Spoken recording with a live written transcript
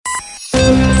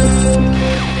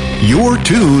You're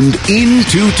tuned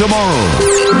into tomorrow.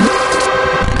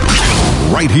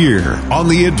 Right here on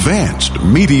the Advanced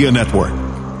Media Network.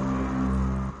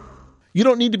 You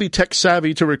don't need to be tech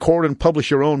savvy to record and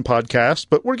publish your own podcast,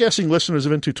 but we're guessing listeners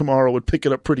of Into Tomorrow would pick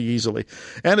it up pretty easily.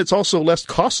 And it's also less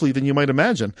costly than you might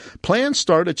imagine. Plans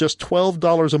start at just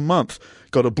 $12 a month.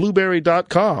 Go to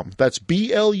Blubrry.com. That's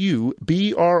BLUBRRY.com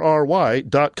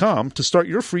to start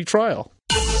your free trial.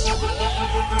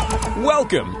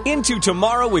 Welcome Into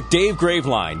Tomorrow with Dave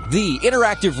Graveline, the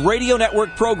interactive radio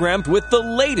network program with the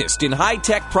latest in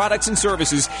high-tech products and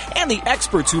services and the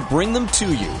experts who bring them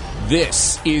to you.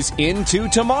 This is Into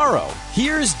Tomorrow.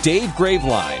 Here's Dave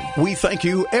Graveline. We thank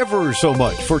you ever so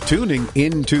much for tuning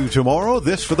into tomorrow.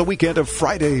 This for the weekend of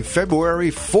Friday, February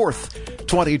 4th,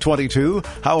 2022.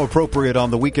 How appropriate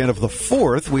on the weekend of the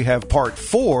 4th. We have part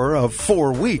 4 of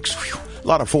 4 weeks. Whew, a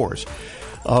lot of fours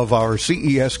of our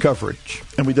CES coverage.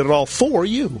 And we did it all for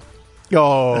you.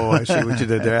 Oh, I see what you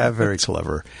did there. Very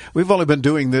clever. We've only been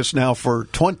doing this now for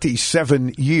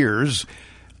 27 years.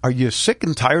 Are you sick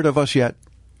and tired of us yet?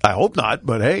 I hope not,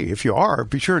 but hey, if you are,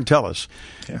 be sure and tell us.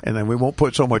 Yeah. And then we won't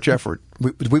put so much effort.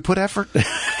 Did we put effort?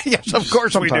 Yes, of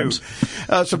course Sometimes. We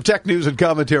do. Some tech news and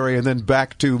commentary, and then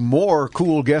back to more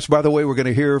cool guests. By the way, we're going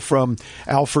to hear from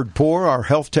Alfred Poor, our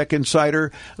health tech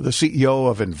insider, the CEO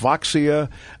of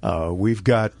Invoxia. We've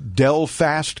got Dell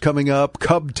Fast coming up,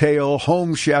 Cubtail,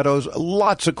 Home Shadows,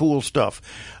 lots of cool stuff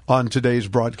on today's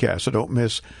broadcast, so don't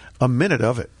miss a minute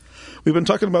of it. We've been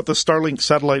talking about the Starlink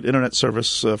satellite internet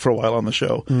service for a while on the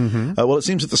show. Mm-hmm. Well, it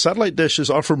seems that the satellite dishes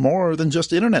offer more than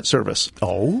just internet service.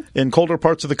 Oh? In colder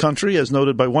parts of the country, as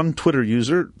noted by one Twitter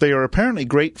user, they are apparently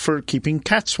great for keeping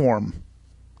cats warm.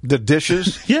 The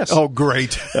dishes? Yes. Oh,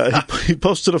 great. He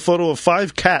posted a photo of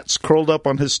 5 cats curled up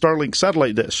on his Starlink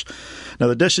satellite dish. Now,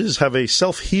 the dishes have a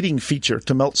self-heating feature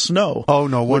to melt snow. Oh,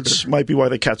 no wonder. Which might be why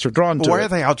the cats are drawn to it. Why are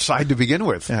they outside to begin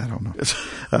with? Yeah, I don't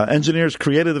know. Engineers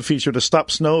created the feature to stop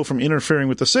snow from interfering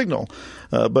with the signal.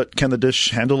 But can the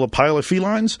dish handle a pile of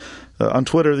felines? On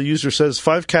Twitter, the user says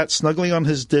 5 cats snuggling on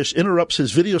his dish interrupts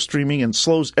his video streaming and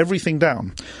slows everything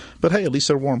down. But hey, at least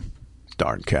they're warm.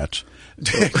 Darn cats.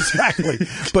 Exactly.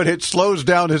 But it slows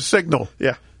down his signal.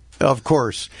 Yeah. Of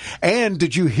course. And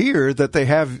did you hear that they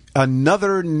have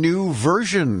another new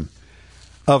version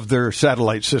of their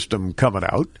satellite system coming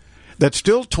out that's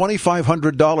still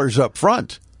 $2,500 up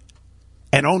front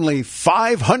and only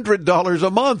 $500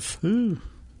 a month? Ooh.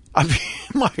 I mean,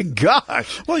 my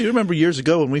gosh. Well, you remember years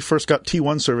ago when we first got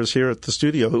T1 service here at the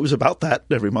studio, it was about that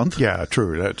every month. Yeah,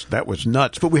 true. That was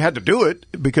nuts. But we had to do it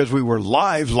because we were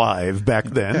live back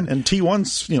then. And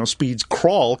T1's speeds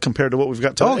crawl compared to what we've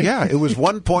got today. Oh, yeah. It was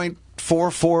 1.44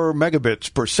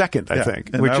 megabits per second, I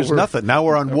think, which is nothing. Now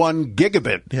we're on 1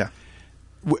 gigabit. Yeah.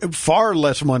 Far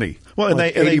less money. Well, and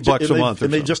like $80 a month.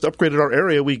 And they just upgraded our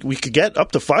area. We could get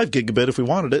up to 5 gigabit if we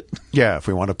wanted it. Yeah, if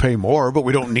we want to pay more, but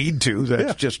we don't need to.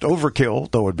 That's just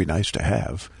overkill, though it'd be nice to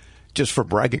have, just for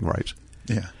bragging rights.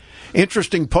 Yeah.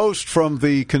 Interesting post from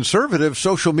the conservative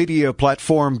social media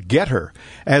platform Getter,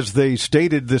 as they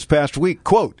stated this past week,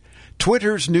 quote,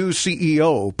 Twitter's new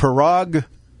CEO, Parag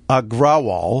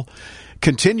Agrawal,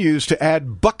 continues to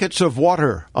add buckets of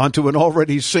water onto an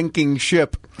already sinking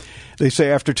ship. They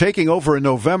say after taking over in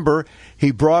November,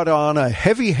 he brought on a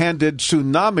heavy-handed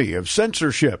tsunami of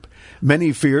censorship.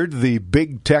 Many feared the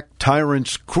big tech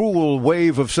tyrants' cruel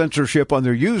wave of censorship on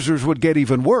their users would get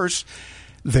even worse.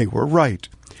 They were right.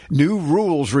 New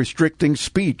rules restricting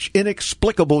speech,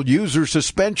 inexplicable user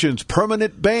suspensions,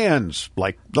 permanent bans,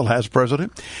 like the last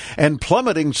president, and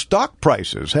plummeting stock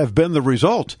prices have been the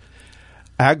result.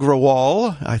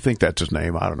 Agrawal, I think that's his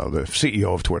name, I don't know, the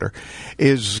CEO of Twitter,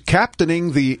 is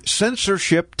captaining the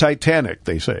censorship Titanic,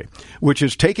 they say, which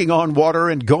is taking on water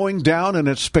and going down in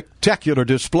a spectacular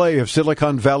display of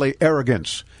Silicon Valley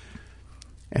arrogance.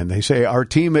 And they say, our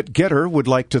team at Getter would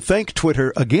like to thank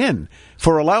Twitter again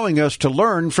for allowing us to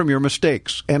learn from your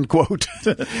mistakes, end quote.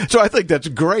 So I think that's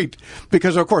great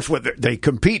because, of course, they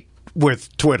compete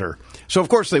with Twitter. So, of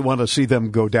course, they want to see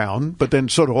them go down, but then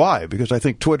so do I, because I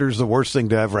think Twitter's the worst thing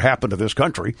to ever happen to this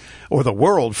country, or the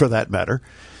world for that matter.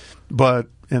 And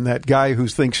that guy who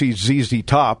thinks he's ZZ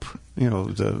Top,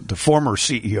 the former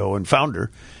CEO and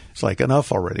founder, it's like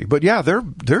enough already. But yeah, they're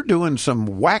doing some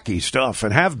wacky stuff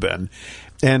and have been,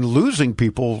 and losing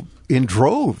people in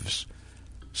droves.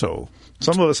 So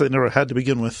some of us they never had to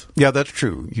begin with. Yeah, that's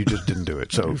true. You just didn't do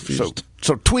it. So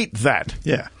tweet that.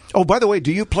 Yeah. Oh, by the way,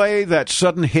 do you play that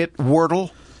sudden hit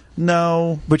Wordle?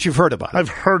 No. But you've heard about it. I've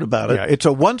heard about it. Yeah, it's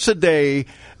a once-a-day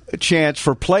chance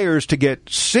for players to get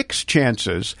 6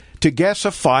 chances to guess a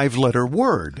 5-letter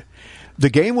word. The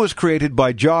game was created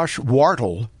by Josh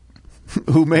Wartle,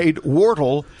 who made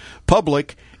Wordle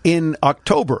public in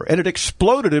October, and it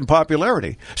exploded in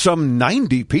popularity. Some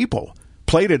 90 people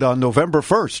played it on November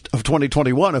 1st of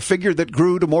 2021, a figure that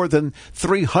grew to more than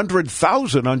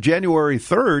 300,000 on January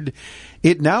 3rd.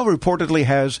 It now reportedly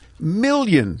has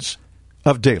millions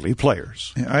of daily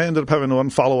players. Yeah, I ended up having to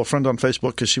unfollow a friend on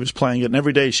Facebook because she was playing it, and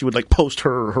every day she would post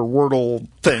her Wordle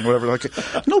thing, whatever.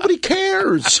 Nobody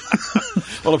cares.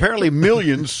 Well, apparently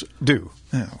millions do.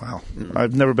 Yeah, wow.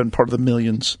 I've never been part of the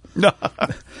millions.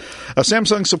 A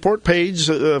Samsung support page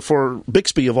for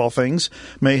Bixby, of all things,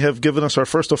 may have given us our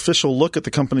first official look at the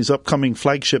company's upcoming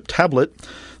flagship tablet.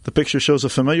 The picture shows a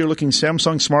familiar-looking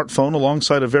Samsung smartphone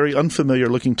alongside a very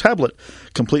unfamiliar-looking tablet,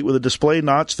 complete with a display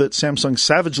notch that Samsung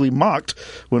savagely mocked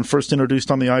when first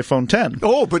introduced on the iPhone X.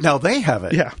 Oh, but now they have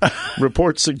it. Yeah.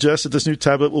 Reports suggest that this new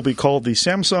tablet will be called the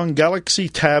Samsung Galaxy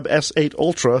Tab S8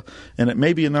 Ultra, and it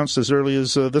may be announced as early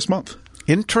as this month.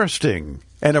 Interesting.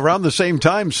 And around the same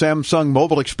time, Samsung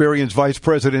Mobile Experience Vice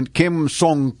President Kim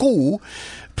Song-koo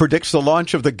predicts the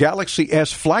launch of the Galaxy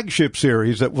S flagship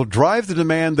series that will drive the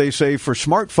demand, they say, for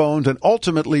smartphones and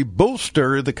ultimately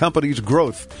bolster the company's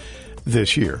growth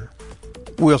this year.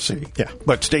 We'll see. Yeah.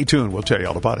 But stay tuned. We'll tell you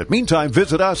all about it. Meantime,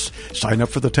 visit us. Sign up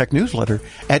for the tech newsletter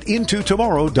at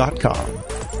intotomorrow.com.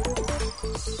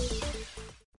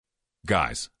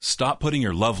 Guys, stop putting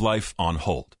your love life on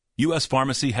hold. U.S.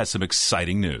 Pharmacy has some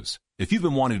exciting news. If you've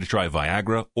been wanting to try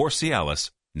Viagra or Cialis,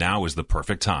 now is the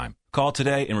perfect time. Call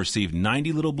today and receive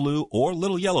 90 little blue or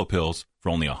little yellow pills for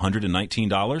only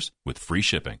 $119 with free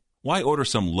shipping. Why order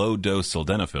some low-dose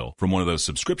sildenafil from one of those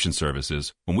subscription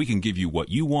services when we can give you what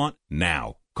you want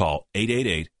now? Call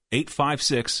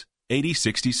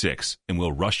 888-856-8066 and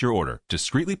we'll rush your order,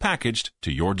 discreetly packaged,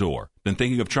 to your door. Been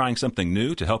thinking of trying something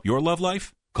new to help your love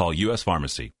life? Call U.S.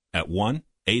 Pharmacy at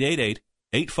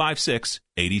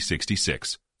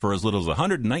 1-888-856-8066 for as little as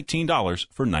 $119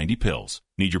 for 90 pills.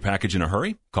 Need your package in a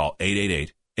hurry? Call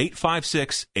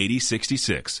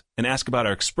 888-856-8066 and ask about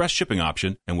our express shipping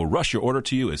option, and we'll rush your order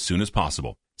to you as soon as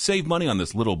possible. Save money on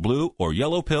this little blue or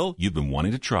yellow pill you've been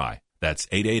wanting to try. That's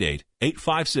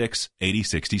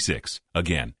 888-856-8066.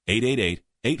 Again,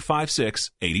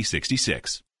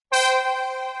 888-856-8066.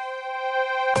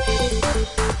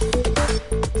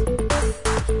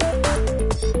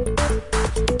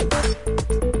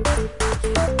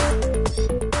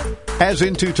 As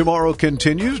Into Tomorrow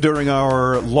continues during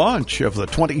our launch of the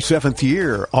 27th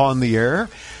year on the air,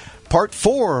 part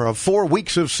 4 of 4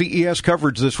 weeks of CES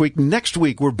coverage this week. Next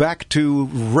week, we're back to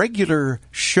regular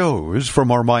shows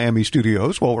from our Miami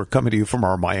studios. Well, we're coming to you from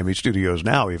our Miami studios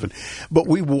now even. But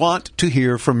we want to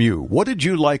hear from you. What did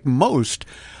you like most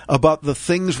about the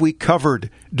things we covered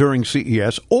during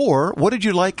CES? Or what did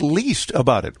you like least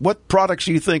about it? What products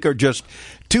do you think are just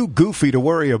too goofy to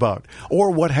worry about?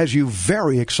 Or what has you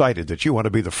very excited that you want to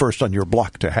be the first on your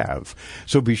block to have?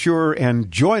 So be sure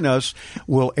and join us.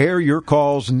 We'll air your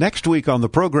calls next week on the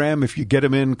program if you get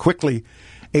them in quickly.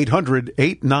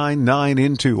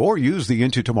 800-899-INTO or use the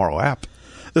Into Tomorrow app.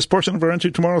 This portion of our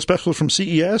Into Tomorrow special from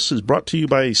CES is brought to you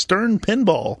by Stern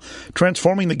Pinball,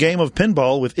 transforming the game of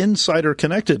pinball with Insider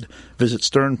Connected. Visit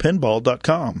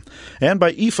sternpinball.com. And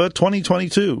by IFA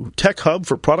 2022, Tech Hub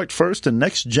for product first and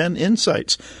next-gen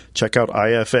insights. Check out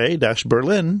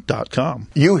ifa-berlin.com.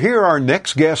 You hear our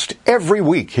next guest every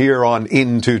week here on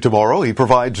Into Tomorrow. He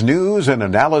provides news and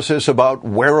analysis about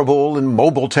wearable and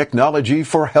mobile technology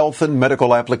for health and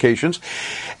medical applications.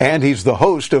 And he's the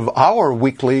host of our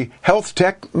weekly Health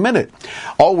Tech Minute.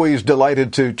 Always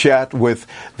delighted to chat with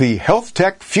the health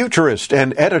tech futurist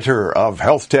and editor of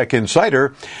Health Tech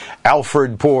Insider,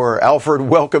 Alfred Poor. Alfred,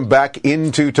 welcome back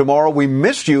Into Tomorrow. We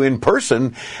missed you in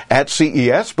person at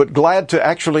CES, but glad to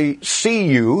actually see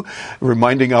you,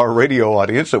 reminding our radio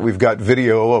audience that we've got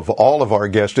video of all of our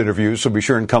guest interviews, so be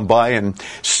sure and come by and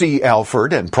see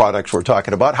Alfred and products we're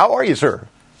talking about. How are you, sir?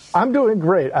 I'm doing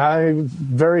great. I'm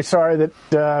very sorry that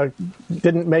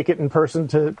didn't make it in person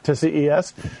to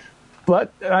CES,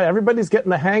 but everybody's getting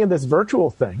the hang of this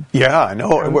virtual thing. Yeah, I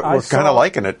know. We're kind of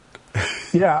liking it.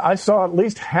 Yeah, I saw at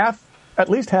least half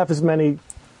as many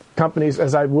companies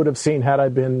as I would have seen had I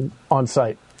been on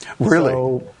site.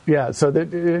 Really? So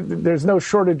there's no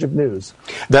shortage of news.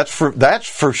 That's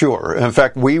for sure. In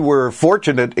fact, we were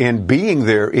fortunate in being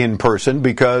there in person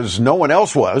because no one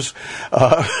else was.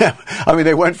 I mean,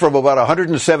 they went from about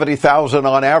 170,000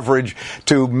 on average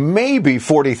to maybe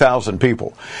 40,000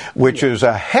 people, which is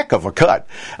a heck of a cut.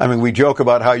 I mean, we joke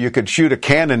about how you could shoot a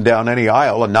cannon down any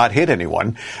aisle and not hit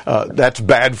anyone. That's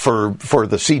bad for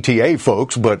the CTA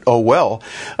folks, but oh well.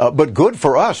 But good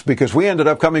for us because we ended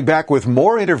up coming back with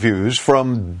more interviews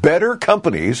from better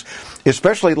companies,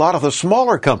 especially a lot of the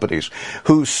smaller companies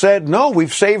who said, no,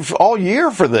 we've saved all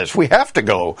year for this. We have to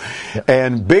go. Yep.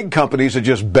 And big companies that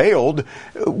just bailed.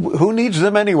 Who needs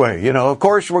them anyway? Of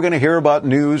course, we're going to hear about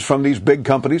news from these big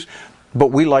companies. But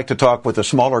we like to talk with the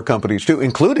smaller companies, too,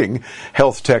 including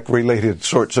health tech-related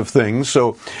sorts of things.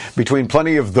 So between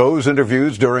plenty of those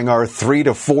interviews during our 3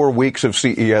 to 4 weeks of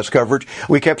CES coverage,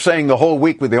 we kept saying the whole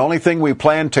week, the only thing we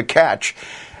plan to catch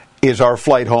is our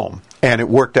flight home. And it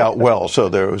worked out well. So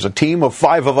there was a team of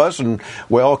 5 of us, and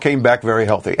we all came back very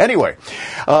healthy. Anyway,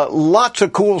 lots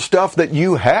of cool stuff that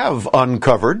you have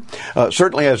uncovered,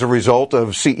 certainly as a result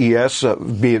of CES,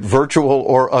 be it virtual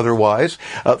or otherwise.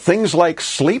 Things like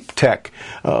sleep tech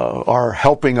are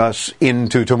helping us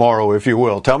into tomorrow, if you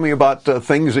will. Tell me about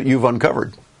things that you've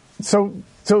uncovered. So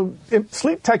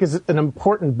sleep tech is an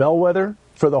important bellwether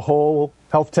for the whole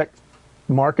health tech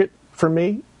market for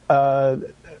me,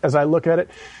 as I look at it.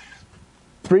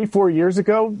 3-4 years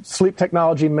ago, sleep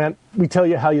technology meant we tell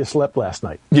you how you slept last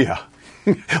night. Yeah.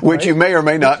 Which you may or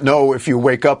may not know if you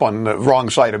wake up on the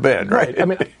wrong side of bed, right? I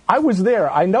mean, I was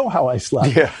there. I know how I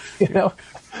slept. Yeah.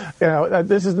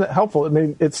 This isn't helpful. I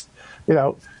mean, it's,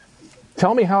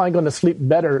 tell me how I'm going to sleep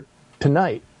better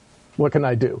tonight. What can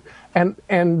I do?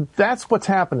 And that's what's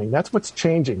happening. That's what's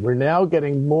changing. We're now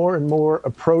getting more and more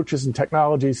approaches and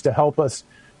technologies to help us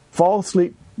fall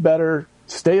asleep better,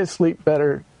 stay asleep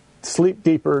better, sleep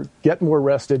deeper, get more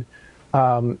rested,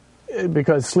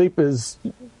 because sleep is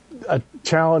a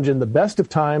challenge in the best of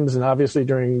times, and obviously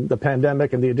during the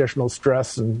pandemic and the additional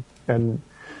stress and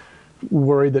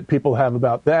worry that people have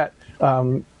about that,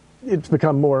 it's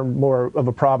become more and more of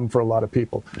a problem for a lot of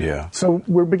people. Yeah. So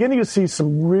we're beginning to see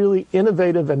some really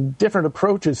innovative and different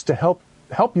approaches to help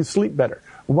you sleep better.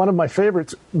 One of my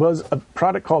favorites was a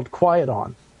product called Quiet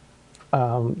On.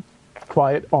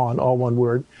 Quiet On, all one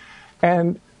word.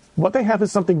 And what they have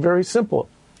is something very simple.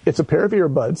 It's a pair of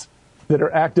earbuds that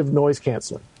are active noise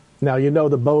canceling. Now,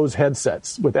 the Bose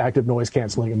headsets with active noise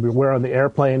canceling, and we wear on the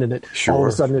airplane, and all of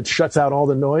a sudden it shuts out all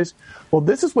the noise. Well,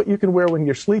 this is what you can wear when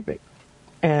you're sleeping.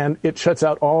 And it shuts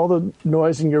out all the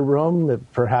noise in your room.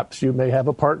 Perhaps you may have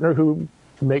a partner who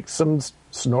makes some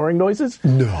snoring noises.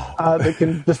 No. That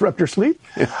can disrupt your sleep.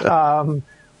 And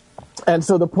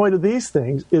so the point of these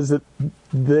things is that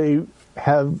they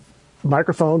have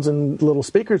microphones and little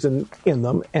speakers in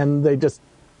them, and they just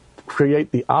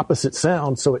create the opposite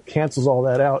sound, so it cancels all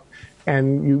that out,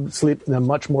 and you sleep in a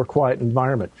much more quiet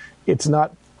environment. It's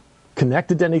not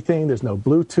connected to anything. There's no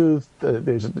Bluetooth.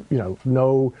 There's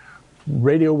no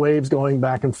radio waves going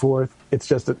back and forth. It's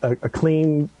just a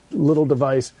clean little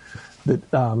device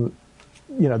that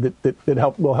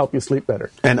that will help you sleep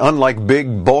better. And unlike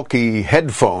big, bulky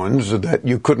headphones that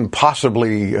you couldn't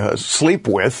possibly sleep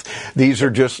with, these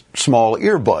are just small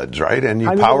earbuds, right? And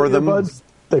you power them. Earbuds,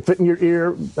 they fit in your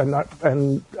ear,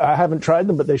 and I haven't tried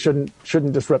them, but they shouldn't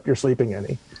disrupt your sleeping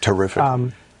any. Terrific.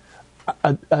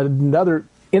 Another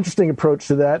interesting approach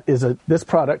to that is this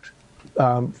product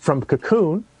from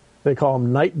Cocoon. They call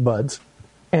them Night Buds,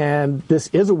 and this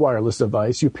is a wireless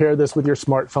device. You pair this with your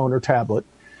smartphone or tablet.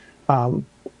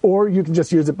 Or you can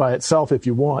just use it by itself if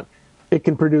you want. It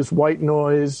can produce white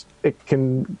noise. It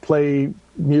can play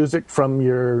music from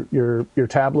your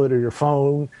tablet or your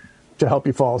phone to help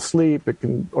you fall asleep. It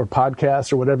can, or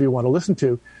podcasts or whatever you want to listen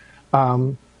to.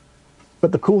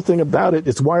 But the cool thing about it,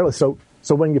 it's wireless. So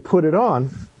when you put it on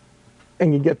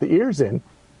and you get the ears in,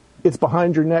 it's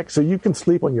behind your neck, so you can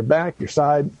sleep on your back, your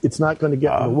side. It's not going to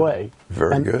get in the way.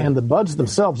 Very good. And the buds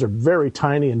themselves are very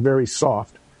tiny and very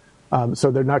soft. So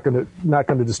they're not going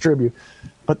to distribute.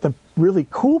 But the really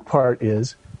cool part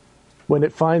is when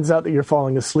it finds out that you're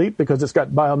falling asleep, because it's got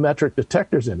biometric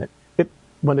detectors in it.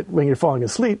 When you're falling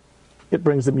asleep, it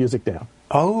brings the music down.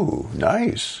 Oh,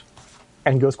 nice.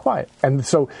 And goes quiet. And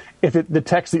so if it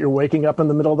detects that you're waking up in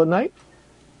the middle of the night,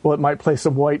 well, it might play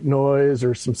some white noise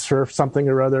or some surf something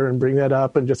or other and bring that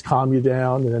up and just calm you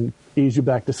down and then ease you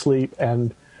back to sleep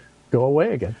and go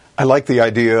away again. I like the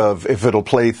idea of if it'll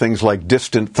play things like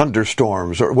distant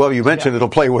thunderstorms, or you mentioned it'll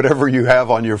play whatever you have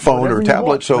on your phone or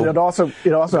tablet. So but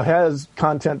it also has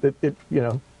content that it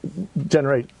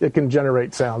can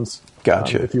generate sounds.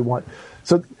 Gotcha. If you want.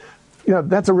 So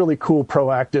that's a really cool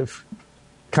proactive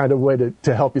kind of way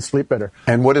to help you sleep better.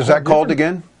 And what is that called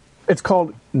again? It's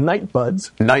called Night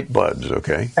Buds. Night Buds,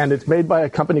 okay. And it's made by a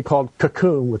company called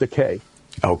Cocoon with a K.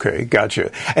 Okay,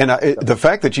 gotcha. And the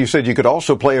fact that you said you could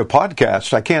also play a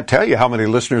podcast, I can't tell you how many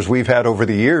listeners we've had over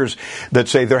the years that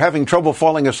say they're having trouble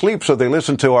falling asleep, so they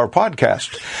listen to our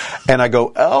podcast. And I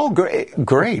go, oh,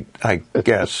 great, I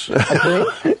guess.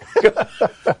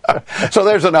 So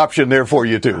there's an option there for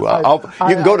you, too. You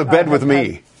can go to bed with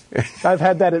me. I've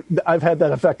had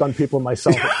that effect on people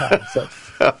myself at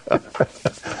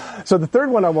times. So the third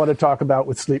one I want to talk about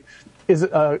with sleep is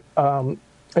an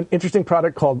interesting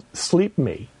product called Sleep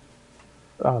Me.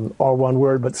 All one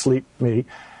word, but Sleep Me.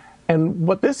 And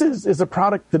what this is a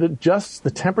product that adjusts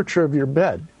the temperature of your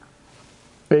bed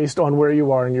based on where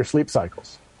you are in your sleep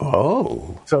cycles.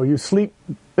 Oh. So you sleep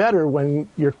better when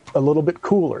you're a little bit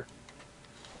cooler.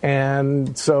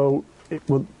 And so it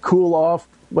will cool off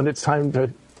when it's time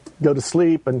to go to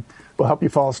sleep and will help you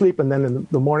fall asleep. And then in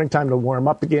the morning time to warm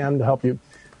up again, to help you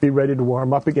be ready to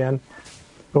warm up again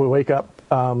when we wake up.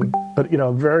 But,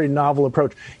 a very novel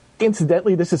approach.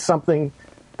 Incidentally, this is something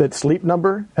that Sleep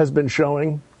Number has been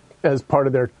showing as part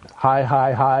of their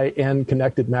high-end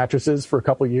connected mattresses for a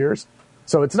couple of years.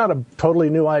 So it's not a totally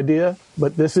new idea,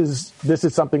 but this is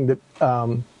something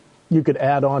that you could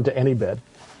add on to any bed.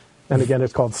 And again,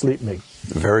 it's called Sleep Me.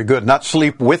 Very good. Not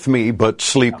Sleep With Me, but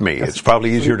Sleep Me. It's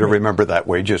probably easier to remember that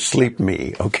way. Just Sleep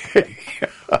Me. Okay.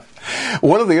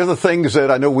 One of the other things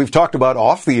that I know we've talked about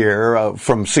off the air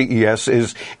from CES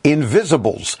is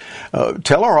invisibles.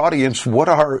 Tell our audience, what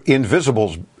are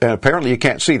invisibles? Apparently you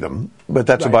can't see them, but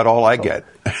that's about all I get.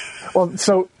 Well,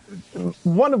 so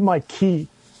one of my key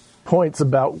points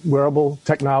about wearable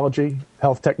technology,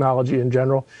 health technology in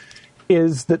general,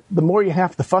 is that the more you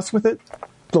have to fuss with it,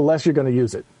 the less you're going to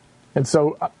use it. And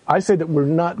so I say that we're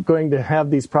not going to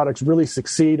have these products really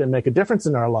succeed and make a difference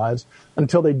in our lives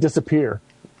until they disappear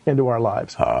into our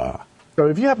lives. So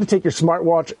if you have to take your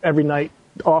smartwatch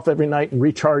off every night and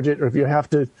recharge it, or if you have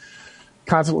to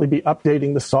constantly be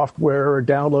updating the software or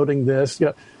downloading this,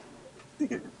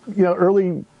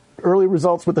 early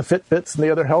results with the Fitbits and the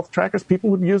other health trackers, people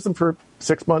would use them for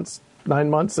 6 months, 9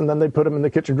 months, and then they put them in the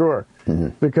kitchen drawer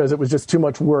because it was just too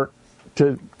much work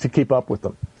to keep up with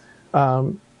them.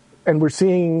 And we're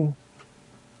seeing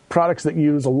products that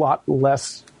use a lot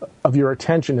less of your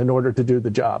attention in order to do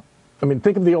the job. I mean,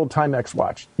 think of the old Timex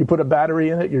watch. You put a battery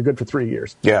in it, you're good for 3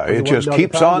 years. Yeah, it just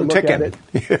keeps on ticking.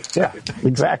 Yeah,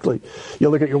 exactly. You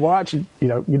look at your watch, you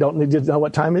don't need to know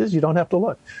what time it is, you don't have to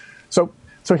look. So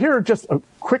here are just a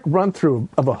quick run through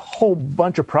of a whole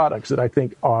bunch of products that I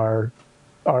think are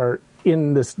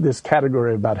in this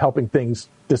category about helping things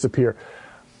disappear.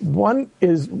 One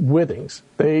is Withings.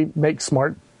 They make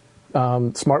smart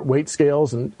weight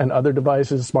scales and other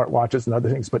devices, smart watches and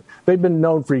other things. But they've been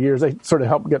known for years. They sort of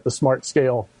helped get the smart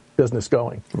scale business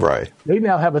going. Right. They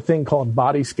now have a thing called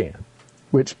Body Scan,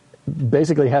 which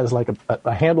basically has like a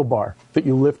handlebar that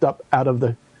you lift up out of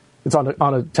it's on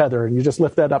a tether, and you just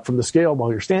lift that up from the scale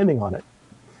while you're standing on it.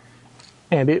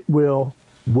 And it will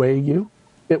weigh you.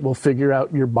 It will figure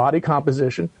out your body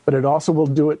composition, but it also will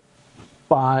do it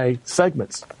by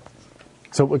segments.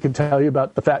 So it can tell you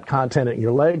about the fat content in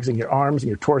your legs and your arms and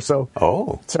your torso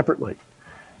separately.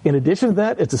 In addition to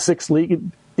that, it's a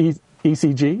 6-lead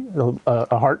ECG,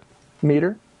 a heart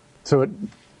meter. So it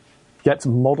gets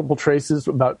multiple traces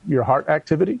about your heart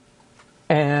activity.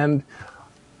 And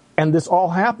this all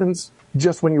happens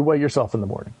just when you weigh yourself in the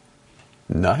morning.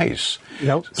 Nice.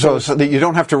 So that you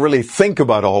don't have to really think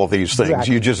about all of these things.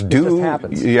 Exactly. You just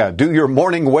do your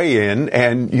morning weigh-in,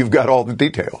 and you've got all the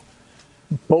detail.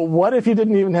 But what if you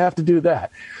didn't even have to do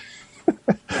that?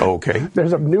 Okay.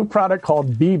 There's a new product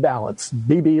called B-Balance.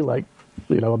 BB, like,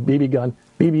 a BB gun.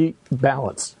 BB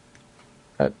Balance.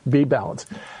 B-Balance.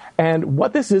 And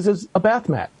what this is a bath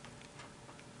mat.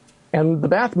 And the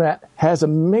bath mat has a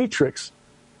matrix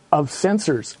of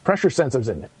sensors, pressure sensors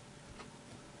in it.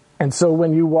 And so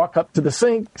when you walk up to the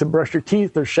sink to brush your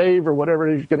teeth or shave or whatever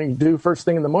you're going to do first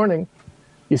thing in the morning,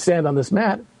 you stand on this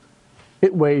mat.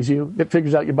 It weighs you. It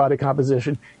figures out your body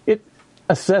composition. It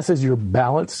assesses your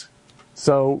balance.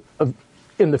 So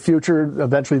in the future,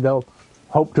 eventually they'll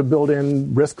hope to build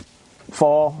in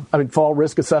fall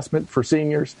risk assessment for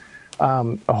seniors.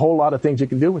 A whole lot of things you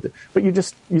can do with it. But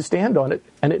you stand on it,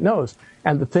 and it knows.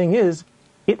 And the thing is,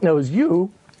 it knows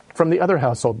you from the other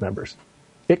household members.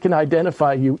 It can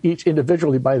identify you each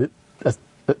individually by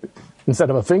instead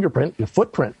of a fingerprint, your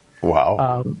footprint.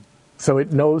 Wow. So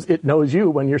it knows you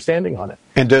when you're standing on it.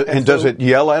 And does it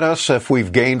yell at us if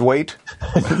we've gained weight?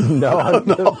 No,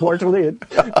 unfortunately,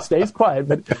 it stays quiet.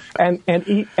 But and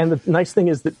the nice thing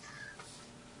is that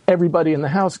everybody in the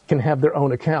house can have their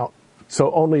own account,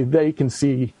 so only they can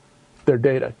see their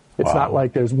data. It's not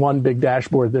like there's one big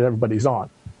dashboard that everybody's on.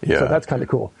 Yeah. So that's kind of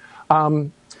cool.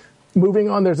 Moving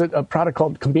on, there's a product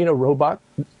called Camino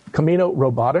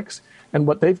Robotics. And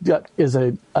what they've got is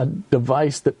a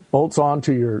device that bolts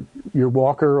onto your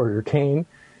walker or your cane,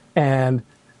 and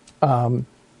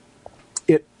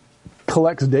it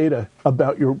collects data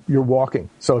about your walking.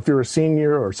 So if you're a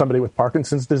senior or somebody with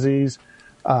Parkinson's disease,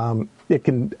 it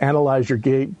can analyze your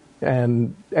gait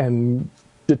and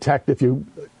detect if you're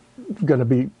going to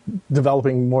be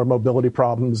developing more mobility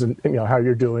problems and how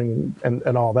you're doing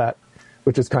and all that,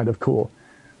 which is kind of cool.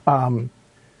 In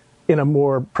a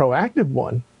more proactive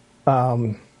one,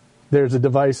 there's a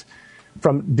device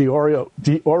from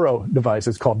Dioro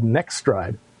devices called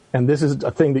NextStride, and this is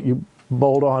a thing that you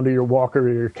bolt onto your walker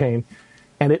or your cane,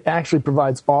 and it actually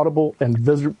provides audible and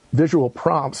visual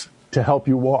prompts to help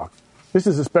you walk. This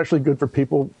is especially good for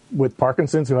people with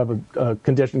Parkinson's who have a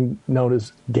condition known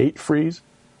as gait freeze,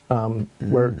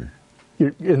 where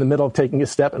you're in the middle of taking a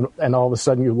step and all of a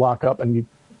sudden you lock up and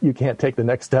you can't take the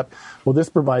next step. Well, this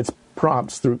provides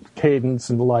prompts through cadence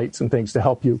and lights and things to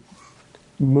help you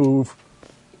move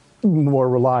more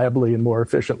reliably and more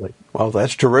efficiently. Well,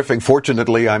 that's terrific.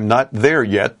 Fortunately, I'm not there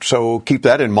yet, so keep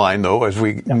that in mind, though, as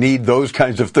we need those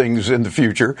kinds of things in the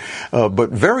future.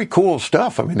 But very cool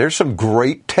stuff. I mean, there's some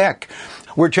great tech.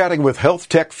 We're chatting with health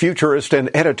tech futurist and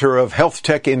editor of Health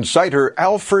Tech Insider,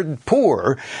 Alfred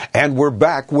Poor, and we're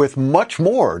back with much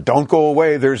more. Don't go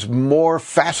away. There's more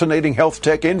fascinating health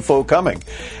tech info coming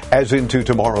as Into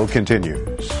Tomorrow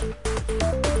continues.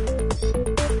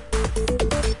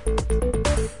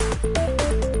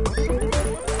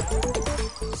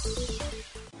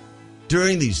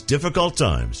 During these difficult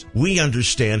times, we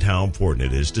understand how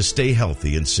important it is to stay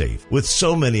healthy and safe. With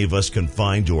so many of us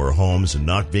confined to our homes and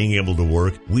not being able to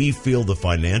work, we feel the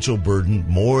financial burden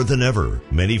more than ever.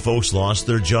 Many folks lost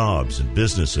their jobs and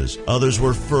businesses. Others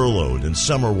were furloughed, and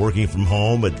some are working from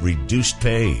home at reduced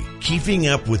pay. Keeping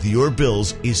up with your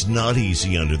bills is not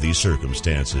easy under these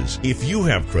circumstances. If you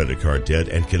have credit card debt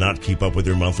and cannot keep up with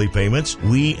your monthly payments,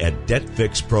 we at Debt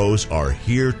Fix Pros are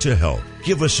here to help.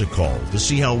 Give us a call to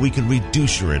see how we can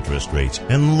reduce your interest rates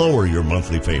and lower your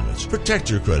monthly payments.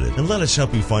 Protect your credit and let us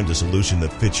help you find a solution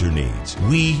that fits your needs.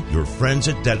 We, your friends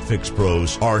at Debt Fix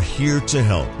Pros, are here to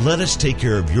help. Let us take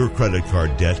care of your credit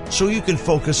card debt so you can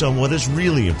focus on what is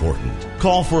really important.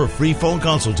 Call for a free phone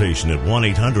consultation at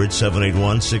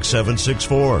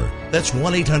 1-800-781-6764. That's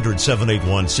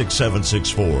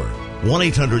 1-800-781-6764.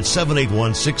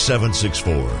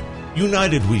 1-800-781-6764.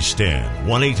 United we stand.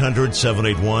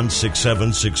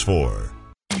 1-800-781-6764.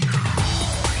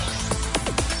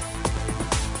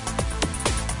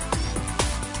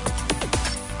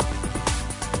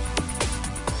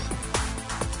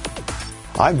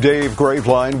 I'm Dave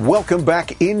Graveline. Welcome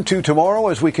back Into Tomorrow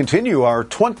as we continue our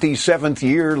 27th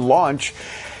year launch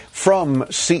from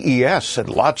CES, and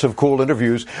lots of cool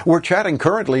interviews. We're chatting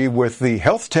currently with the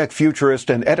health tech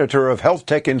futurist and editor of Health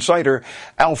Tech Insider,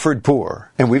 Alfred Poor.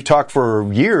 And we've talked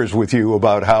for years with you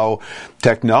about how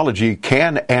technology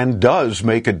can and does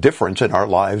make a difference in our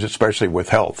lives, especially with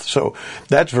health. So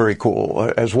that's very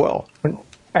cool as well.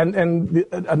 And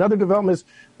another development is,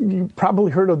 you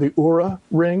probably heard of the Oura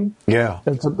ring. Yeah.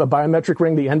 It's a biometric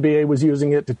ring. The NBA was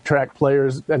using it to track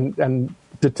players and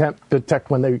detect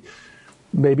when they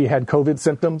maybe had COVID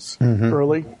symptoms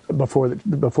early before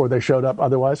they showed up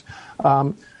otherwise.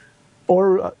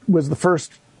 Or was the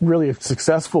first really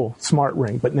successful smart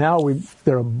ring, but now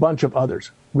there are a bunch of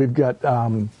others. We've got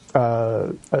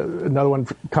another one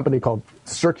company called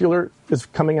Circular is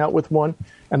coming out with one,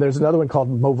 and there's another one called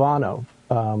Movano,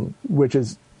 which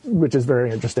is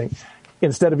very interesting.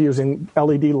 Instead of using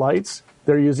LED lights,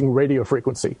 they're using radio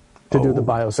frequency to do the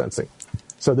biosensing.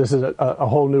 So this is a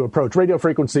whole new approach. Radio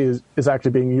frequency is actually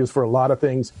being used for a lot of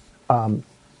things,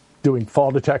 doing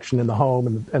fall detection in the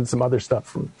home and some other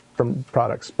stuff from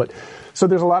products. But so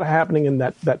there's a lot happening in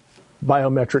that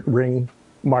biometric ring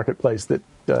marketplace that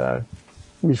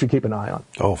we should keep an eye on.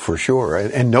 Oh, for sure.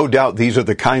 And no doubt these are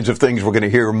the kinds of things we're going to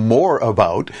hear more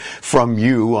about from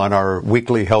you on our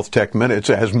weekly Health Tech Minutes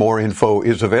as more info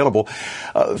is available.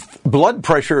 Blood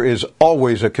pressure is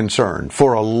always a concern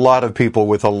for a lot of people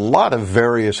with a lot of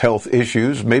various health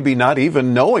issues, maybe not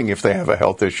even knowing if they have a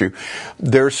health issue.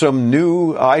 There's some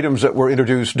new items that were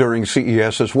introduced during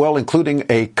CES as well, including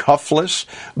a cuffless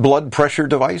blood pressure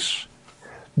device.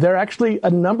 There are actually a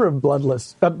number of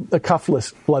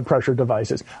cuffless blood pressure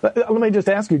devices. Let me just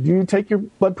ask you, do you take your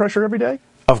blood pressure every day?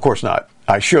 Of course not.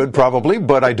 I should probably,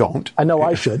 but I don't. I know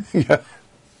I should. Yeah.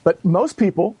 But most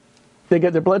people, they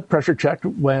get their blood pressure checked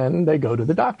when they go to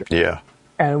the doctor. Yeah.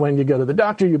 And when you go to the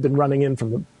doctor, you've been running in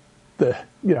from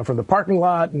the parking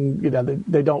lot, and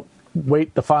they don't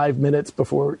wait the 5 minutes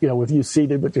before, with you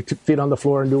seated with your feet on the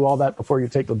floor and do all that before you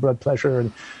take the blood pressure.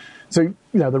 And so,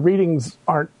 the readings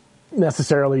aren't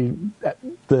necessarily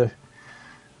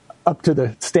up to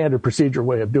the standard procedure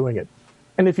way of doing it.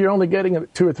 And if you're only getting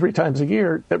it 2 or 3 times a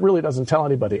year, that really doesn't tell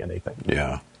anybody anything.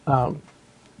 Yeah.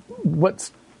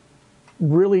 What's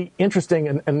really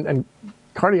interesting and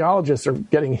cardiologists are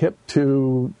getting hip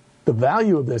to the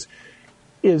value of this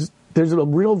is there's a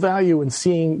real value in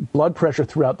seeing blood pressure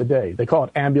throughout the day. They call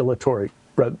it ambulatory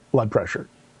blood pressure,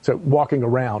 so walking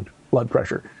around blood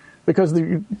pressure, because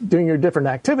you're doing your different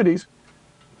activities.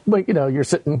 Like, you're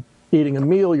sitting eating a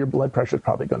meal, your blood pressure is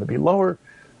probably going to be lower.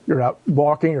 You're out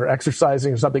walking or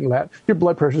exercising or something like that, your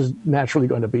blood pressure is naturally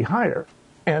going to be higher.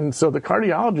 And so the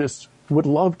cardiologists would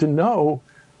love to know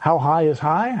how high is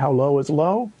high, how low is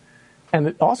low. And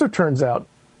it also turns out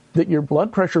that your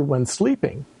blood pressure when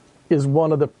sleeping is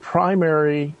one of the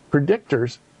primary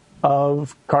predictors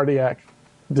of cardiac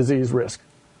disease risk,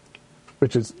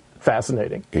 which is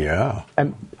fascinating. Yeah.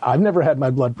 And I've never had my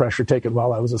blood pressure taken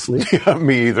while I was asleep. Yeah,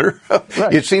 me either.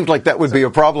 Right. It seems like that would be a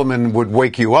problem and would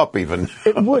wake you up even.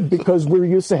 It would, because we're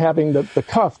used to having the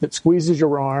cuff that squeezes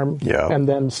your arm and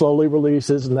then slowly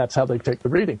releases, and that's how they take the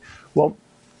reading. Well,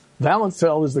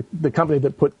 Valencell is the company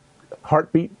that put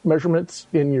heartbeat measurements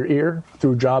in your ear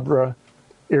through Jabra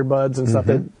earbuds and stuff.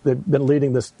 They've been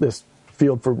leading this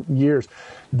field for years.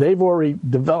 They've already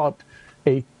developed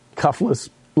a cuffless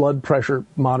blood pressure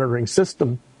monitoring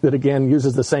system that, again,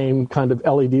 uses the same kind of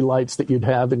LED lights that you'd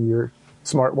have in your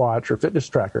smartwatch or fitness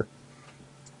tracker.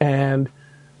 And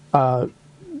the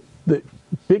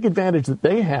big advantage that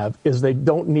they have is they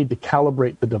don't need to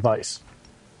calibrate the device.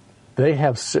 They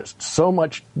have so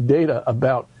much data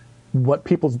about what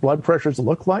people's blood pressures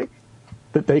look like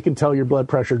that they can tell your blood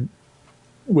pressure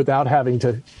without having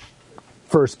to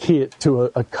first key it to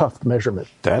a cuffed measurement.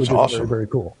 That's which awesome. is very, very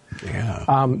cool.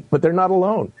 Yeah. But they're not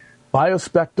alone.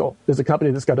 Biospectral is a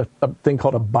company that's got a thing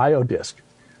called a BioDisc,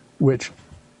 which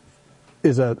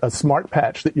is a smart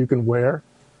patch that you can wear,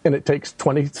 and it takes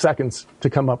 20 seconds to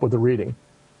come up with a reading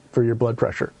for your blood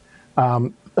pressure.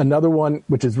 Another one,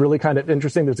 which is really kind of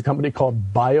interesting, there's a company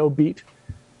called BioBeat,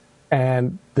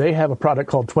 and they have a product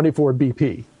called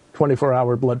 24BP,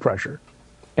 24-hour blood pressure.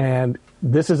 And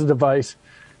this is a device,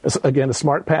 again, a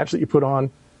smart patch that you put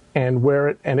on and wear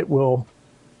it, and it will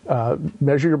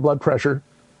measure your blood pressure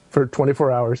for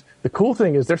 24 hours. The cool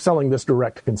thing is they're selling this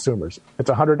direct to consumers. It's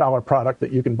a $100 product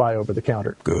that you can buy over the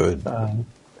counter. Good.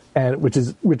 And which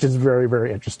is very,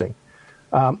 very interesting.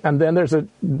 And then there's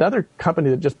another company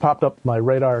that just popped up my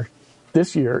radar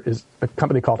this year, is a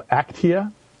company called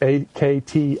Aktia,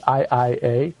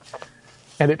 Aktia.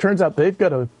 And it turns out they've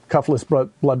got a cuffless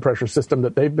blood pressure system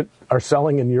that they are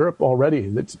selling in Europe already.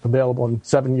 That's available in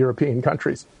 7 European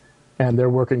countries. And they're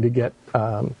working to get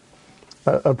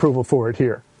approval for it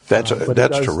here. That's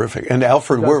terrific. And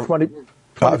Alfred, we're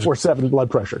 24/7 blood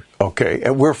pressure. Okay,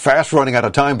 and we're fast running out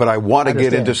of time, but I want to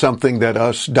get into something that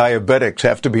us diabetics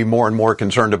have to be more and more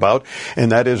concerned about,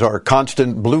 and that is our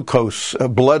constant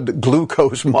blood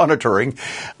glucose monitoring.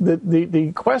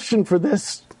 The question for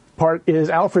this part is,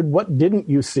 Alfred, what didn't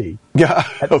you see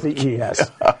at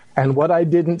CES? And what I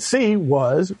didn't see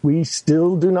was we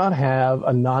still do not have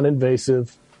a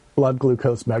non-invasive blood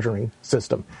glucose measuring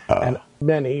system. And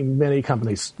many, many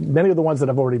companies, many of the ones that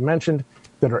I've already mentioned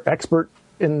that are expert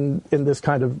in this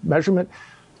kind of measurement,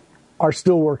 are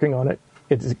still working on it.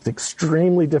 It's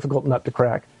extremely difficult nut to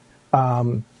crack.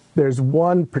 There's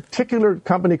one particular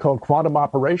company called Quantum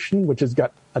Operation, which has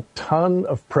got a ton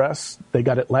of press. They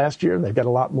got it last year, and they've got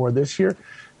a lot more this year.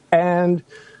 And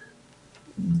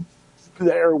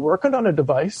they're working on a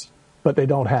device, but they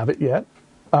don't have it yet.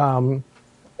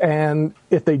 And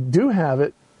if they do have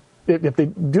it, if they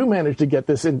do manage to get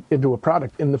this into a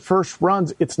product, in the first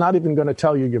runs, it's not even going to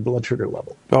tell you your blood sugar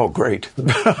level. Oh, great. The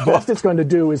best it's going to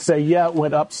do is say, yeah, it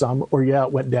went up some, or yeah,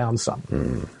 it went down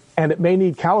some. And it may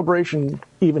need calibration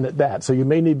even at that. So you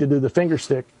may need to do the finger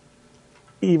stick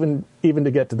even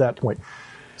to get to that point.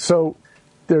 So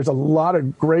there's a lot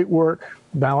of great work.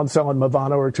 Valencell and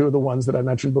Movano are two of the ones that I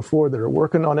mentioned before that are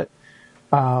working on it.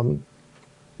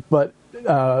 But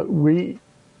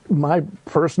my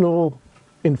personal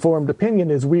informed opinion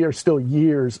is we are still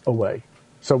years away.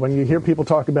 So when you hear people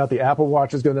talk about the Apple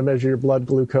Watch is going to measure your blood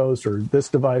glucose, or this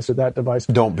device or that device,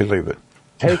 don't believe it.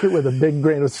 Take it with a big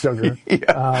grain of sugar.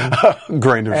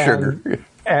 Grain of sugar.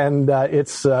 And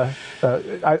it's.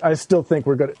 I still think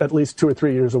we're at least 2 or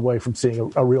 3 years away from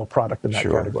seeing a real product in that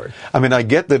category. I mean, I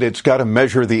get that it's got to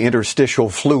measure the interstitial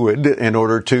fluid in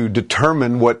order to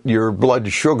determine what your blood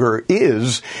sugar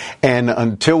is, and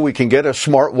until we can get a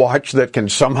smartwatch that can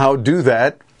somehow do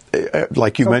that,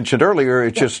 like you mentioned earlier,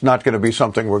 it's just not going to be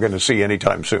something we're going to see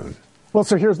anytime soon. Well,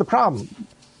 so here's the problem.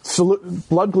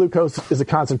 Blood glucose is a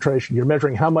concentration. You're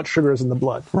measuring how much sugar is in the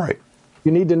blood. Right.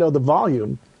 You need to know the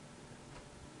volume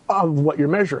of what you're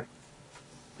measuring.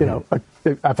 You know,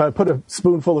 if I put a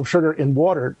spoonful of sugar in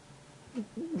water,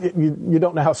 you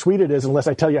don't know how sweet it is unless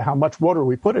I tell you how much water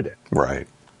we put it in. Right.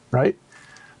 Right?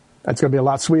 That's going to be a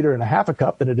lot sweeter in a half a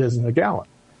cup than it is in a gallon.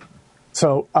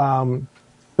 So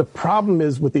the problem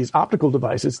is with these optical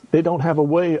devices, they don't have a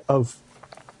way of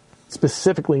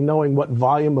specifically knowing what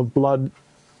volume of blood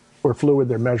or fluid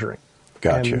they're measuring.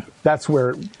 Gotcha. And that's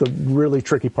where the really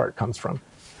tricky part comes from.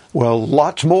 Well,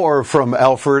 lots more from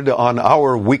Alfred on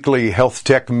our weekly Health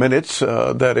Tech Minutes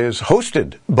that is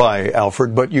hosted by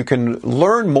Alfred, but you can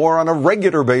learn more on a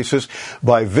regular basis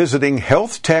by visiting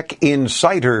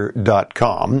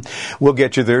healthtechinsider.com. We'll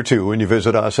get you there too when you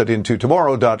visit us at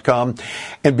intotomorrow.com,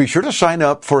 and be sure to sign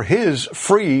up for his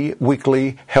free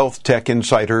weekly Health Tech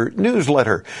Insider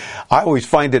newsletter. I always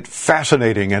find it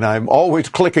fascinating, and I'm always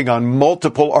clicking on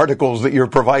multiple articles that you're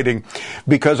providing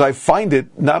because I find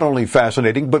it not only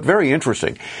fascinating, but very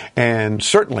interesting and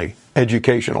certainly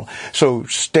educational. So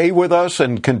stay with us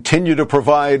and continue to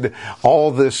provide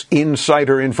all this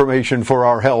insider information for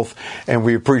our health, and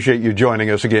we appreciate you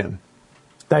joining us again.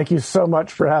 Thank you so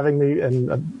much for having me,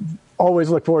 and always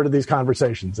look forward to these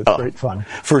conversations. It's great fun.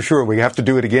 For sure. We have to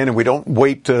do it again, and we don't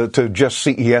wait to just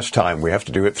CES time. We have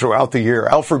to do it throughout the year.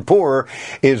 Alfred Poor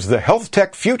is the health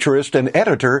tech futurist and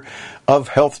editor of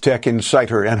Health Tech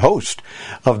Insider and host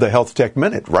of the Health Tech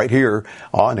Minute right here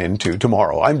on Into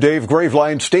Tomorrow. I'm Dave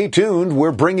Graveline. Stay tuned.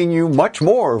 We're bringing you much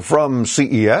more from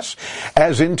CES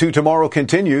as Into Tomorrow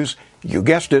continues. You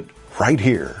guessed it, right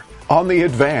here on the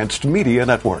Advanced Media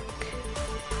Network.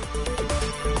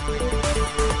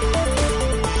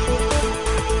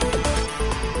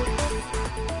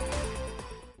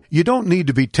 You don't need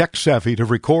to be tech savvy to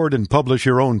record and publish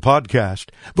your own podcast,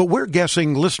 but we're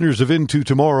guessing listeners of Into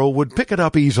Tomorrow would pick it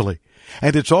up easily.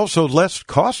 And it's also less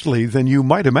costly than you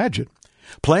might imagine.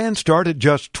 Plans start at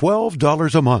just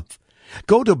 $12 a month.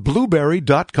 Go to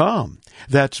Blubrry.com.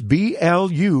 That's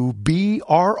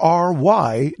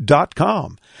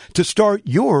BLUBRRY.com to start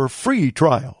your free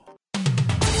trial.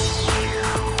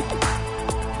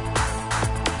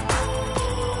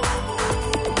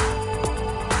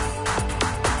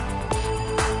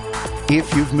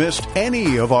 If you've missed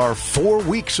any of our 4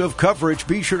 weeks of coverage,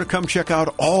 be sure to come check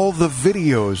out all the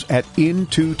videos at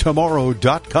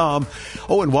intotomorrow.com.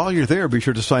 Oh, and while you're there, be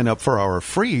sure to sign up for our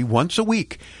free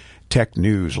once-a-week tech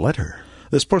newsletter.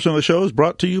 This portion of the show is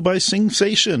brought to you by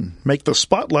SingSation. Make the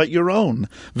spotlight your own.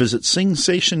 Visit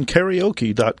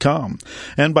SingSationKaraoke.com.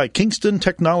 And by Kingston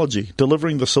Technology,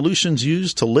 delivering the solutions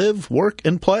used to live, work,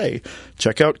 and play.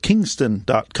 Check out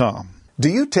Kingston.com. Do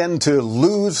you tend to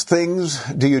lose things?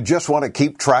 Do you just want to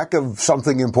keep track of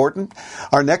something important?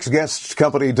 Our next guest's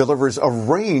company delivers a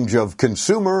range of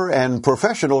consumer and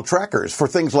professional trackers for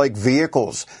things like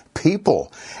vehicles,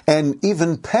 people, and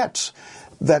even pets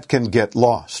that can get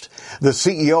lost. The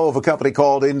CEO of a company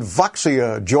called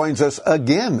Invoxia joins us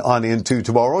again on Into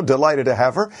Tomorrow. Delighted to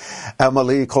have her.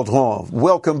 Amélie Caudron,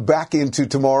 welcome back Into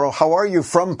Tomorrow. How are you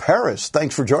from Paris?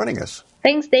 Thanks for joining us.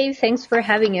 Thanks, Dave. Thanks for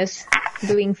having us.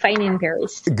 Doing fine in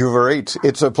Paris. Great.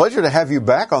 It's a pleasure to have you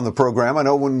back on the program. I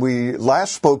know when we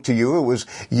last spoke to you, it was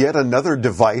yet another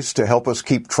device to help us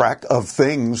keep track of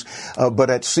things. But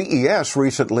at CES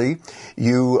recently,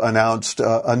 you announced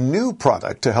a new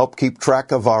product to help keep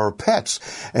track of our pets.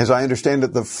 As I understand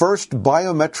it, the first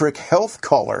biometric health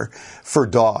collar for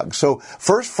dogs. So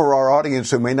first, for our audience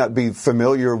who may not be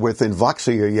familiar with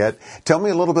Invoxia yet, tell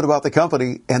me a little bit about the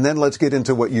company, and then let's get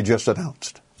into what you just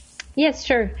announced. Yes,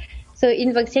 sure. So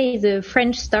Invoxia is a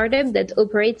French startup that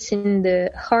operates in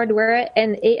the hardware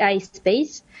and AI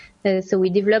space. So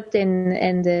we developed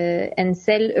and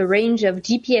sell a range of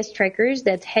GPS trackers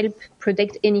that help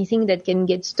protect anything that can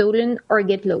get stolen or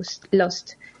get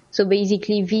lost. So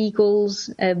basically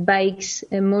vehicles, bikes,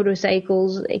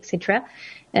 motorcycles, etc.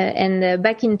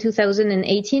 Back in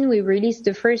 2018, we released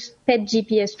the first pet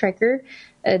GPS tracker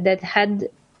that had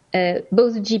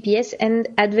both GPS and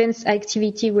advanced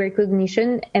activity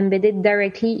recognition embedded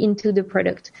directly into the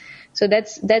product. So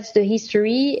that's the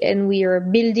history, and we are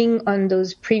building on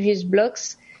those previous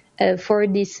blocks for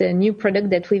this new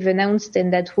product that we've announced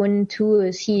and that won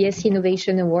 2 CES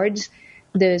Innovation Awards,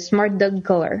 the Smart Dog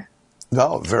Collar.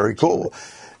 Oh, very cool.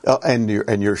 And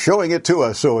you're showing it to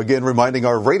us. So again, reminding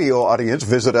our radio audience,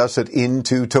 visit us at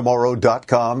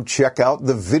intotomorrow.com. Check out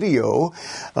the video,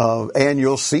 and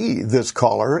you'll see this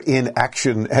collar in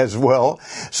action as well.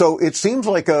 So it seems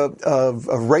like a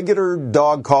regular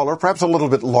dog collar, perhaps a little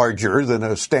bit larger than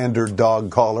a standard dog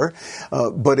collar,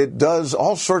 but it does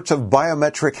all sorts of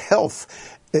biometric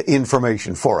health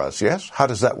information for us. Yes? How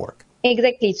does that work?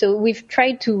 Exactly. So we've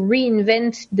tried to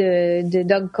reinvent the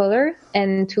dog collar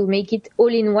and to make it all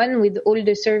in one with all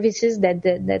the services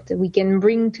that we can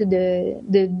bring to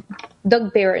the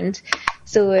dog parent.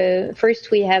 So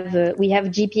first we have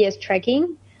GPS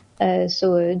tracking,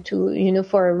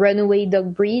 For runaway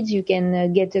dog breeds, you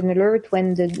can get an alert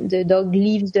when the dog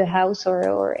leaves the house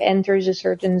or enters a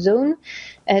certain zone.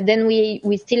 Then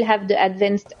we still have the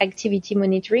advanced activity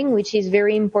monitoring, which is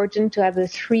very important to have a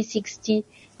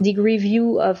 360-degree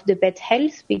view of the pet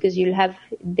health, because you'll have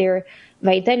their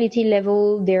vitality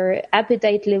level, their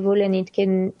appetite level, and it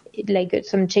can,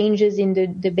 some changes in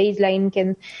the baseline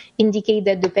can indicate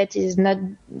that the pet is not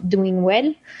doing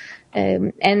well.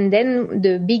 And then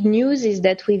the big news is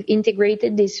that we've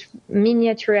integrated this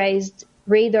miniaturized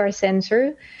radar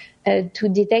sensor to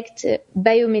detect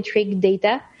biometric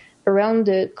data around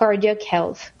the cardiac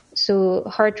health, so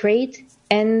heart rate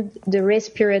and the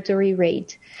respiratory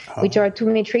rate, which are two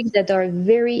metrics that are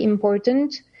very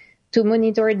important to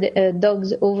monitor the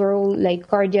dog's overall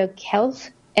cardiac health,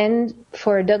 and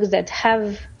for dogs that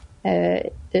have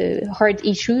heart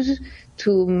issues,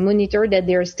 to monitor that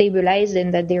they're stabilized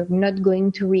and that they're not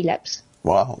going to relapse.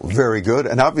 Wow, very good.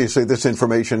 And obviously this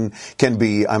information can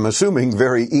be, I'm assuming,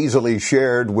 very easily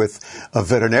shared with a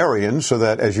veterinarian so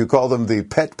that, as you call them, the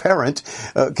pet parent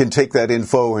can take that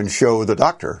info and show the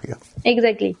doctor. Yeah.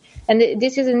 Exactly. And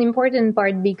this is an important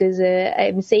part because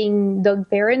I'm saying dog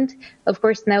parent. Of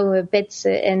course, now pets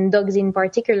and dogs in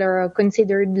particular are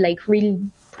considered real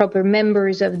proper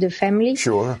members of the family.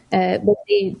 Sure.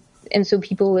 And so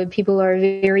people are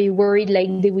very worried,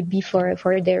 like they would be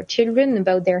for their children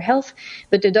about their health,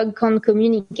 but the dog can't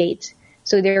communicate.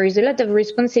 So there is a lot of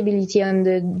responsibility on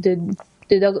the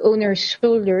dog owner's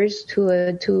shoulders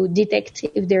to detect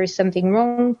if there is something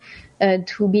wrong,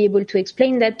 to be able to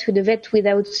explain that to the vet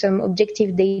without some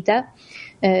objective data.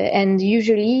 And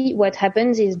usually what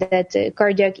happens is that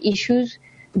cardiac issues,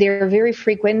 they're very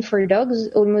frequent for dogs,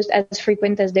 almost as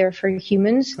frequent as they're for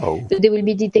humans. Oh. But they will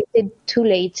be detected too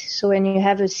late. So when you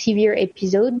have a severe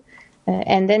episode,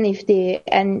 and then if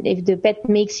the pet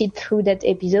makes it through that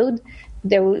episode,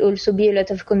 there will also be a lot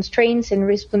of constraints and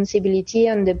responsibility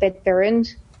on the pet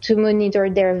parent to monitor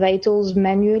their vitals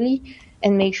manually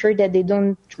and make sure that they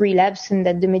don't relapse and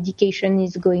that the medication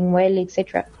is going well,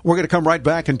 etc. We're going to come right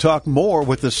back and talk more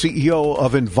with the CEO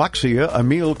of Invoxia,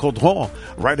 Emile Caudron,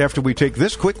 right after we take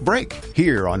this quick break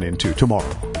here on Into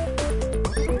Tomorrow.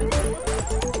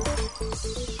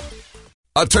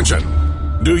 Attention!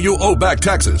 Do you owe back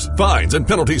taxes, fines, and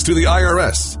penalties to the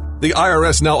IRS? The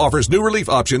IRS now offers new relief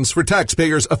options for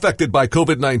taxpayers affected by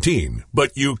COVID-19,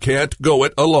 but you can't go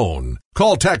it alone.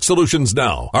 Call Tax Solutions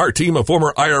now. Our team of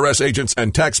former IRS agents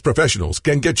and tax professionals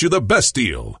can get you the best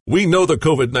deal. We know the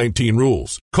COVID-19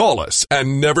 rules. Call us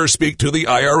and never speak to the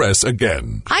IRS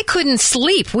again. I couldn't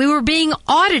sleep. We were being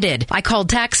audited. I called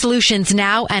Tax Solutions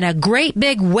now, and a great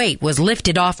big weight was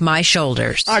lifted off my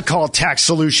shoulders. I called Tax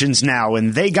Solutions now,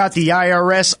 and they got the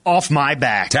IRS off my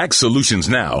back. Tax Solutions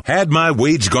now had my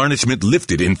wage garnishment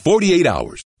lifted in 48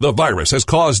 hours. The virus has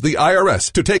caused the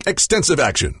IRS to take extensive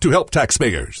action to help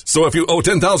taxpayers. So if you owe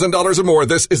 $10,000 or more,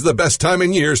 this is the best time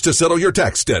in years to settle your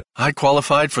tax debt. I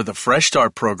qualified for the Fresh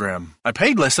Start program. I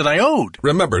paid less than I owed.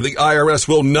 Remember, the IRS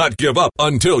will not give up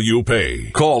until you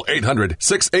pay. Call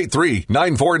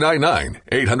 800-683-9499.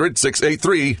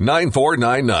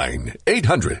 800-683-9499.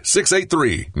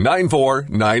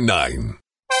 800-683-9499.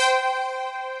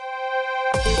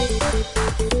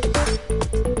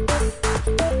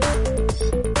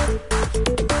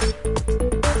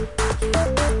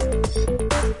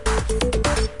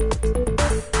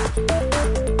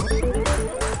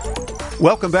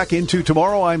 Welcome back into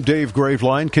Tomorrow. I'm Dave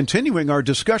Graveline, continuing our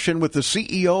discussion with the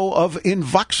CEO of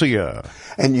Invoxia.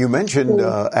 And you mentioned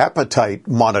appetite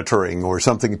monitoring or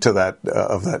something to that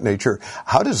of that nature.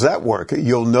 How does that work?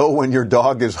 You'll know when your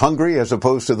dog is hungry as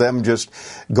opposed to them just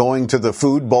going to the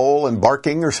food bowl and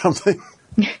barking or something?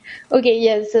 Okay,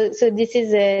 yeah. So this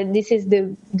is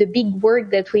the big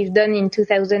work that we've done in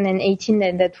 2018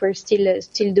 and that we're still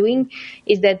doing,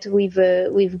 is that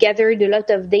we've gathered a lot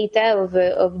of data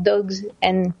of dogs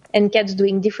and cats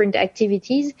doing different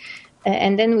activities,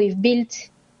 and then we've built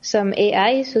some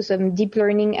AI, so some deep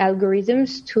learning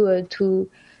algorithms to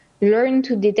learn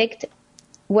to detect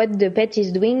what the pet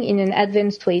is doing in an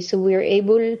advanced way. So we're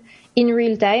able in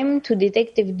real time to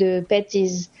detect if the pet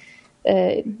is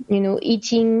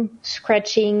eating,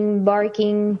 scratching,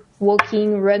 barking,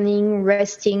 walking, running,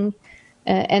 resting,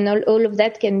 and all of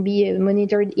that can be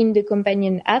monitored in the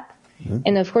companion app. Mm-hmm.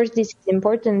 And of course, this is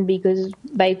important because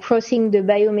by crossing the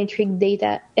biometric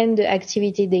data and the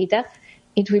activity data,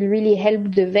 it will really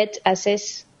help the vet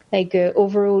assess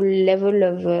overall level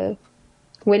of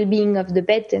well-being of the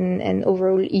pet and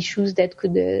overall issues that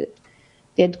could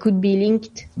be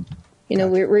linked.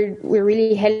 We're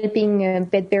really helping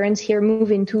pet parents here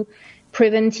move into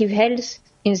preventive health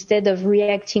instead of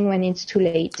reacting when it's too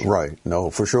late. Right. No,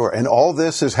 for sure. And all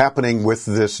this is happening with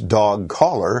this dog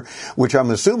collar, which I'm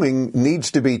assuming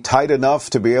needs to be tight enough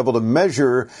to be able to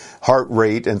measure heart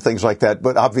rate and things like that,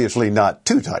 but obviously not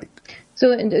too tight.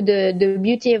 So the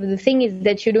beauty of the thing is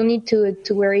that you don't need to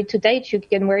wear it too tight. You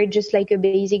can wear it just like a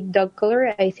basic dog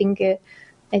collar. I think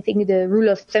the rule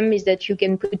of thumb is that you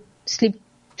can slip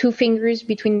 2 fingers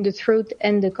between the throat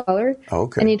and the collar,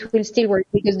 and it will still work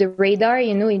because the radar,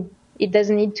 it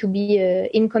doesn't need to be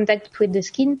in contact with the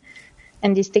skin.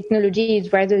 And this technology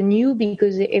is rather new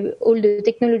because all the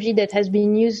technology that has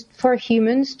been used for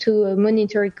humans to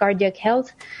monitor cardiac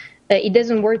health, it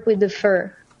doesn't work with the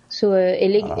fur. So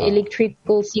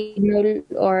electrical signal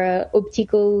or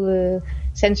optical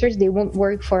sensors, they won't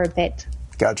work for a pet.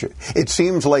 Gotcha. It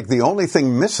seems like the only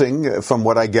thing missing, from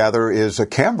what I gather, is a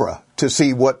camera to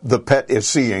see what the pet is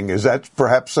seeing. Is that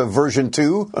perhaps a version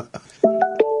 2?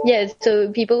 Yes, so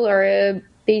people are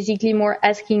basically more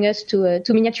asking us to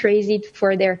miniaturize it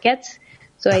for their cats.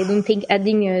 So I don't think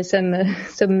adding some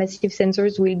massive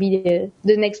sensors will be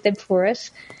the next step for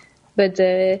us. But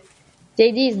the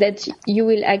idea is that you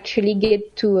will actually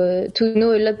get to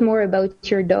know a lot more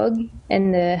about your dog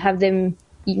and have them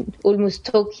almost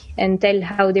talk and tell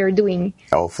how they're doing.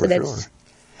 Oh, for sure. That's, of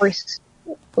course,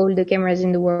 all the cameras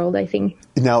in the world, I think.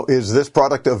 Now, is this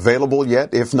product available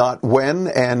yet? If not, when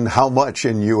and how much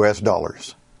in US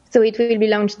dollars? So it will be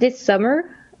launched this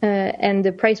summer, and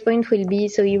the price point will be,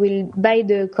 so you will buy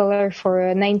the collar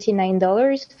for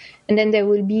 $99, and then there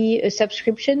will be a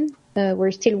subscription.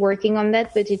 We're still working on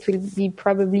that, but it will be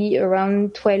probably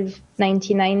around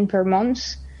 $12.99 per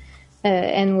month.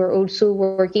 And we're also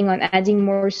working on adding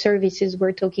more services.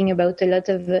 We're talking about a lot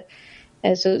of,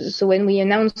 so when we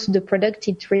announced the product,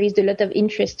 it raised a lot of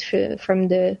interest from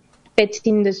the pet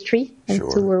industry. And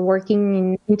so we're working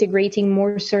in integrating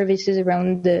more services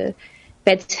around the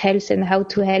pets' health and how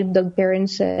to help dog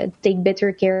parents take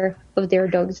better care of their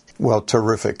dogs. Well,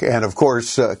 terrific. And of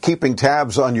course, keeping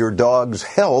tabs on your dog's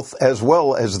health as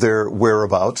well as their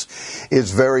whereabouts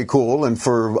is very cool. And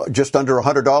for just under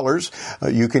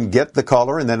 $100, you can get the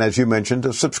collar and then, as you mentioned,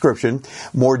 a subscription.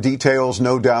 More details,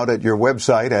 no doubt, at your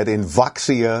website at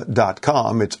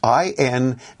Invoxia.com. It's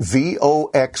INVOXIA,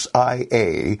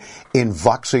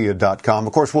 Invoxia.com.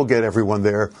 Of course, we'll get everyone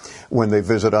there when they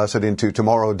visit us at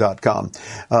IntoTomorrow.com.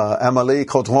 Amélie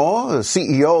Caudron,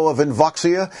 CEO of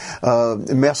Invoxia,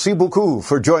 merci beaucoup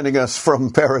for joining us from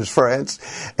Paris, France,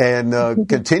 and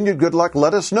continued good luck.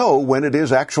 Let us know when it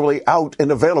is actually out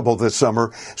and available this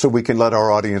summer so we can let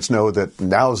our audience know that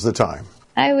now's the time.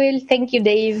 I will. Thank you,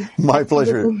 Dave. My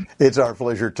pleasure. It's our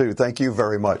pleasure, too. Thank you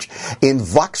very much.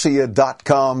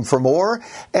 Invoxia.com for more,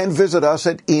 and visit us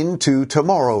at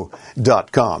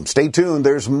IntoTomorrow.com. Stay tuned.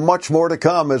 There's much more to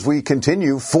come as we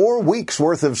continue 4 weeks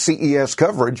worth of CES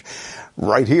coverage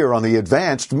right here on the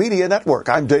Advanced Media Network.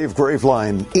 I'm Dave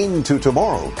Graveline. Into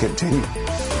Tomorrow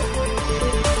continues.